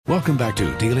Welcome back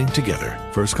to Dealing Together.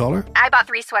 First caller? I bought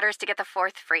 3 sweaters to get the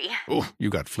 4th free. Oh, you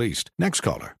got fleeced. Next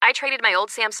caller? I traded my old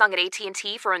Samsung at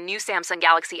AT&T for a new Samsung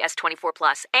Galaxy S24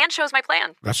 Plus and chose my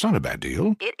plan. That's not a bad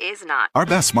deal. It is not. Our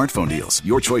best smartphone deals.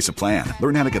 Your choice of plan.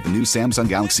 Learn how to get the new Samsung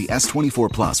Galaxy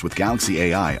S24 Plus with Galaxy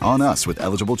AI on us with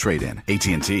eligible trade-in.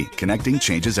 AT&T. Connecting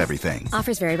changes everything.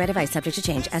 Offers vary by device. Subject to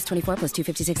change. S24 plus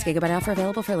 256 gigabyte offer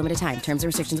available for a limited time. Terms and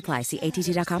restrictions apply. See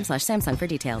att.com/Samsung for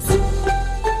details.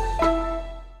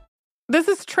 This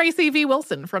is Tracy V.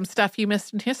 Wilson from Stuff You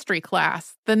Missed in History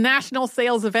class. The national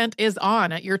sales event is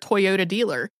on at your Toyota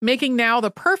dealer, making now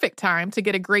the perfect time to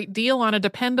get a great deal on a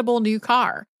dependable new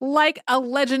car. Like a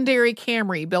legendary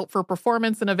Camry built for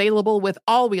performance and available with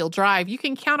all-wheel drive, you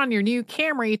can count on your new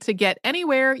Camry to get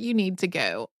anywhere you need to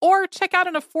go. Or check out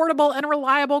an affordable and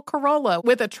reliable Corolla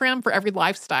with a trim for every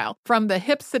lifestyle. From the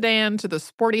hip sedan to the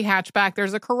sporty hatchback,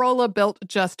 there's a Corolla built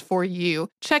just for you.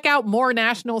 Check out more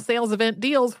national sales event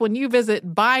deals when you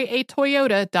visit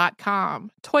buyatoyota.com.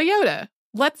 Toyota,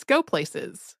 let's go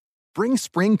places. Bring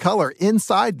spring color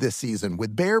inside this season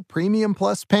with Behr Premium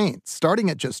Plus paint, starting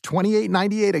at just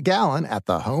 $28.98 a gallon at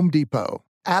the Home Depot.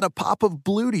 Add a pop of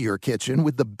blue to your kitchen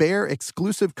with the Behr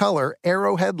exclusive color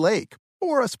Arrowhead Lake,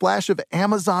 or a splash of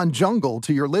Amazon Jungle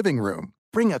to your living room.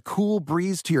 Bring a cool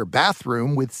breeze to your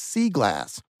bathroom with Sea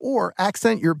Glass, or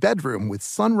accent your bedroom with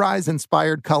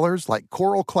sunrise-inspired colors like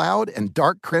Coral Cloud and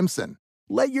Dark Crimson.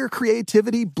 Let your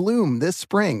creativity bloom this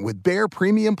spring with Behr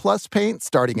Premium Plus paint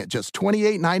starting at just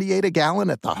 $28.98 a gallon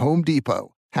at the Home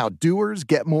Depot. How doers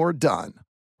get more done.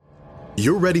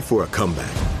 You're ready for a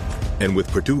comeback. And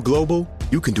with Purdue Global,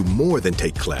 you can do more than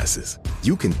take classes.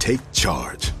 You can take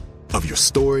charge of your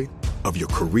story, of your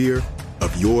career,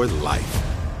 of your life.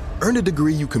 Earn a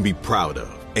degree you can be proud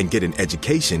of and get an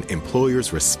education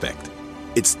employers respect.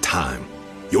 It's time,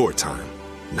 your time,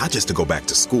 not just to go back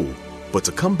to school, but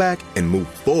to come back and move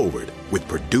forward with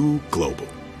Purdue Global,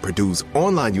 Purdue's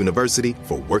online university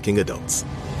for working adults.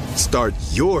 Start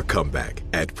your comeback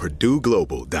at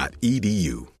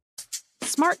purdueglobal.edu.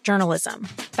 Smart journalism.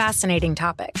 Fascinating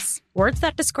topics. Words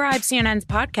that describe CNN's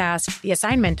podcast, The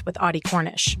Assignment with Audie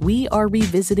Cornish. We are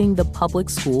revisiting the public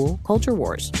school culture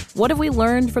wars. What have we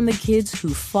learned from the kids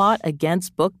who fought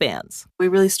against book bans? We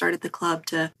really started the club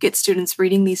to get students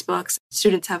reading these books.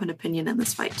 Students have an opinion in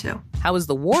this fight, too. How has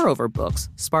the war over books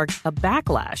sparked a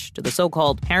backlash to the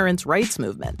so-called parents' rights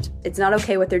movement? It's not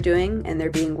okay what they're doing, and they're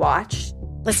being watched.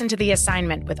 Listen to The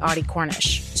Assignment with Audie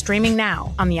Cornish. Streaming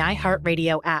now on the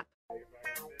iHeartRadio app.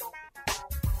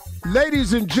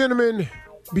 Ladies and gentlemen,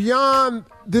 beyond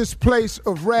this place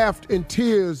of wrath and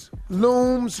tears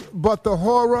looms but the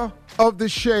horror of the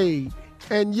shade,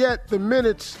 and yet the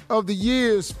minutes of the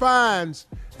years finds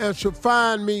and shall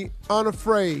find me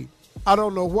unafraid. I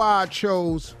don't know why I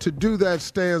chose to do that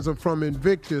stanza from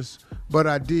Invictus, but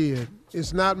I did.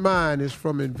 It's not mine, it's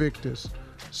from Invictus.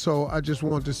 So I just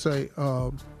want to say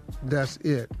that's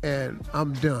it, and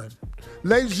I'm done.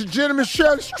 Ladies and gentlemen,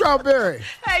 Shirley Strawberry.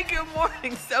 Hey, good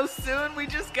morning. So soon, we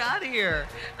just got here.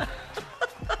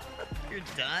 You're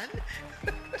done?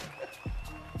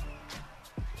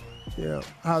 Yeah,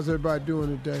 how's everybody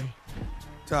doing today?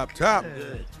 Top.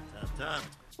 Good. Top.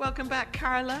 Welcome back,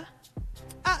 Carla.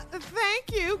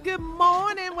 Thank you. Good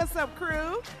morning. What's up,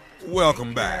 crew?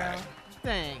 Welcome back.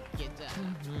 Thank you,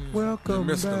 John. Mm-hmm. Welcome you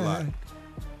missed back. a lot.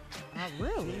 Oh,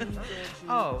 really?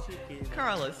 Oh,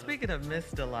 Carla, speaking of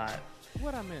missed a lot.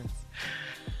 What I missed?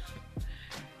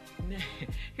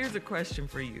 Here's a question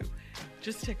for you.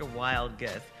 Just take a wild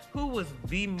guess. Who was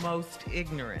the most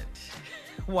ignorant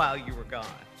while you were gone?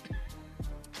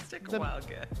 Just take a wild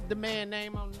guess. The man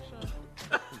name on the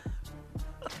show?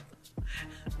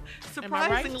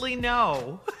 Surprisingly,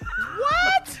 no.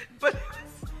 What? But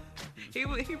he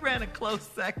ran a close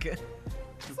second.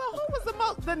 So who was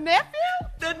the nephew?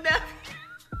 The nephew.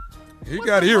 He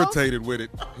got irritated with it.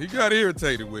 He got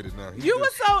irritated with it now. You were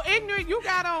so ignorant you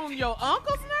got on your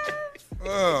uncle's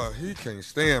nerves? He can't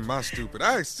stand my stupid.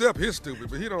 I accept his stupid,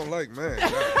 but he don't like mine.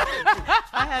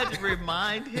 I had to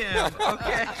remind him,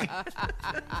 okay?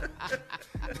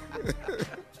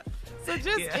 So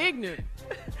just ignorant.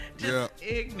 Just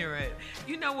ignorant.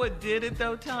 You know what did it,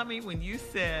 though, Tommy? When you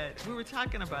said, we were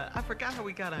talking about, I forgot how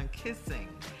we got on kissing.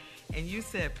 And you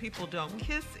said people don't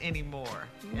kiss anymore.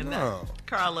 And no.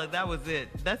 Carla, that was it.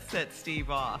 That set Steve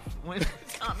off when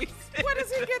Tommy said Where does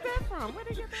he get that from? Where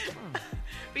did he get that from?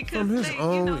 Because from his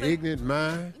own ignorant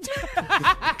mind.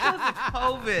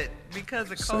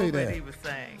 Because of COVID, he was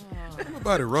saying.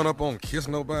 Nobody run up on kiss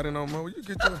nobody no more. You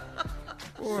get your...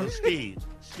 So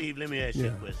Steve, let me ask you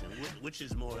a question. Which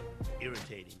is more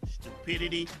irritating,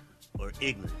 stupidity or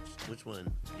ignorance? Which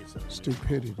one gets on?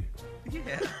 Stupidity.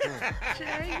 Yeah.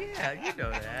 Jay, yeah, you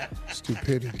know that.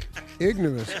 Stupidity.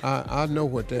 Ignorance, I know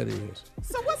what that is.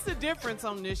 So what's the difference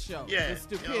on this show? Yeah, the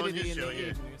stupidity and the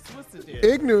ignorance. What's the difference?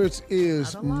 Ignorance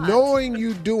is knowing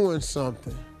you're doing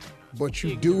something, but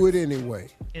you do it anyway.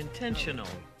 Intentional.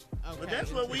 Okay. But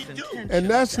that's what we do. And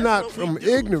that's not from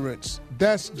ignorance.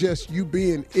 That's just you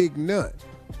being ignorant.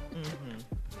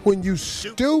 When you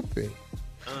stupid,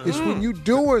 it's when you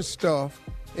doing stuff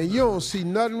and you don't see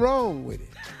nothing wrong with it.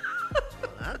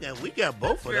 We got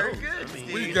both of those.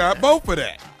 We got both of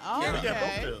that. Okay. We got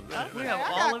both of those. We have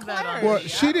all of that on. Well,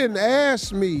 she didn't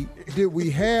ask me, did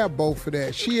we have both of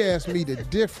that? She asked me the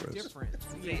difference.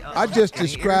 I just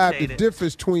described the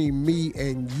difference between me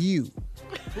and you.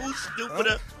 Who's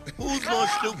stupider? Who's more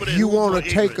stupid? You want to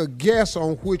take a guess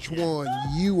on which one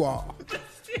you are.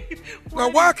 Now,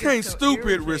 why can't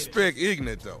stupid respect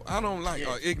ignorant, though? I don't like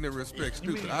ignorant respect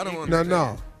stupid. I don't understand.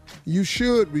 No. You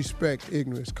should respect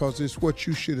ignorance because it's what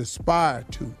you should aspire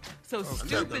to. So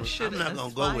stupid shouldn't I'm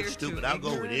not going to go with stupid. I'll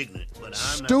go with ignorant. But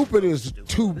stupid is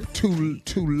too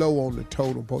low on the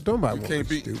totem pole. Nobody want to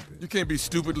be stupid. You can't be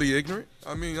stupidly ignorant.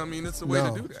 I mean, it's a way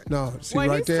to do that. No, see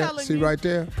right there? See right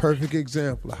there? Perfect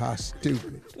example of how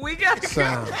stupid. We got to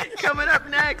go. Coming up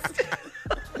next.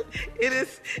 It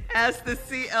is Ask the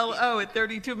CLO at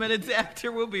 32 minutes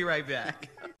after. We'll be right back.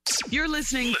 You're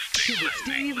listening to the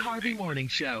Steve Harvey Morning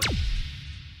Show.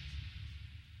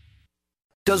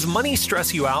 Does money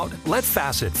stress you out? Let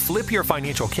Facet flip your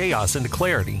financial chaos into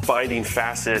clarity. Finding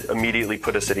Facet immediately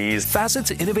put us at ease. Facet's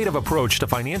innovative approach to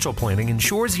financial planning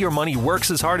ensures your money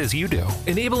works as hard as you do,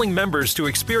 enabling members to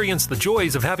experience the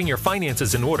joys of having your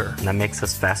finances in order. And that makes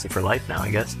us Facet for life now,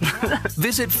 I guess.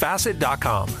 Visit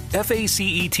Facet.com,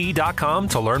 FACET.com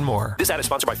to learn more. This ad is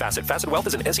sponsored by Facet. Facet Wealth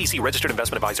is an SEC registered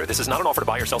investment advisor. This is not an offer to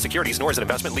buy or sell securities, nor is it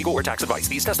investment, legal, or tax advice.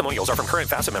 These testimonials are from current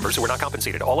Facet members who are not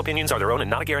compensated. All opinions are their own and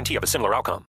not a guarantee of a similar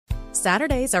outcome.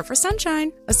 Saturdays are for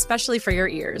sunshine, especially for your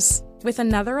ears. With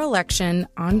another election,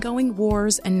 ongoing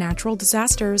wars, and natural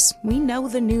disasters, we know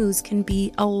the news can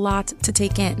be a lot to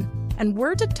take in. And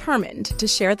we're determined to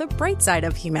share the bright side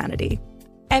of humanity.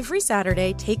 Every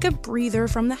Saturday, take a breather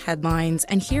from the headlines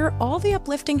and hear all the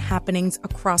uplifting happenings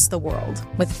across the world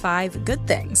with 5 Good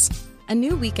Things, a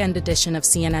new weekend edition of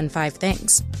CNN 5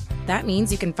 Things. That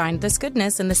means you can find this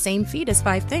goodness in the same feed as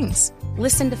 5 Things.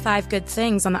 Listen to 5 Good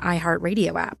Things on the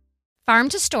iHeartRadio app. Farm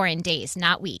to store in days,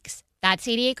 not weeks. That's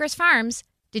 80 Acres Farms.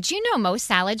 Did you know most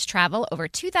salads travel over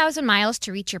 2,000 miles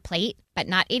to reach your plate? But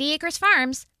not 80 Acres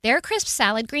Farms. Their crisp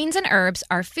salad greens and herbs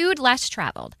are food less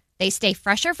traveled. They stay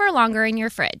fresher for longer in your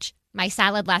fridge. My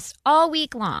salad lasts all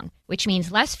week long, which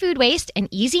means less food waste and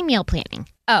easy meal planning.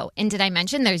 Oh, and did I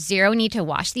mention there's zero need to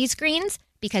wash these greens?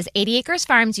 Because 80 Acres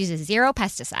Farms uses 0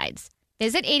 pesticides.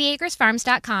 Visit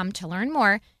 80acresfarms.com to learn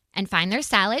more and find their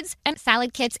salads and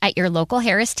salad kits at your local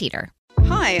Harris Teeter.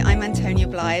 Hi, I'm Antonia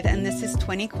Blythe, and this is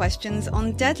 20 Questions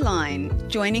on Deadline.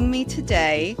 Joining me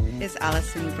today is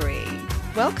Alison Brie.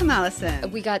 Welcome, Alison.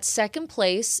 We got second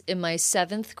place in my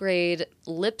 7th grade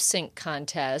lip sync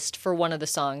contest for one of the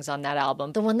songs on that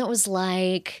album. The one that was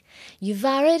like, "You've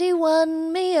already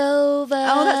won me over."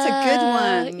 Oh, that's a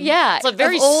good one. Yeah. It's a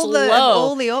very slow. Of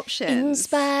all the options. In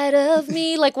spite of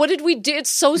me. Like, what did we do? It's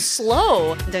so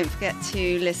slow. Don't forget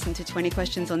to listen to 20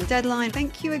 Questions on Deadline.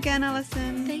 Thank you again,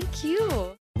 Alison. Thank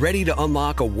you. Ready to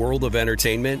unlock a world of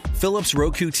entertainment? Philips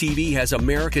Roku TV has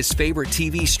America's favorite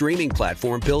TV streaming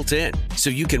platform built in, so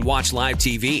you can watch live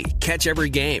TV, catch every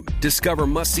game, discover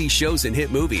must-see shows and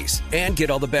hit movies, and get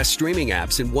all the best streaming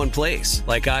apps in one place,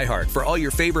 like iHeart for all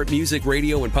your favorite music,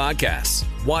 radio, and podcasts.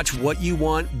 Watch what you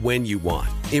want, when you want.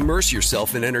 Immerse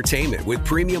yourself in entertainment with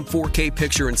premium 4K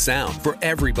picture and sound for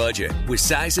every budget, with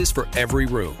sizes for every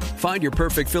room. Find your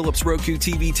perfect Philips Roku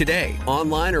TV today,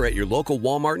 online or at your local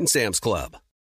Walmart and Sam's Club.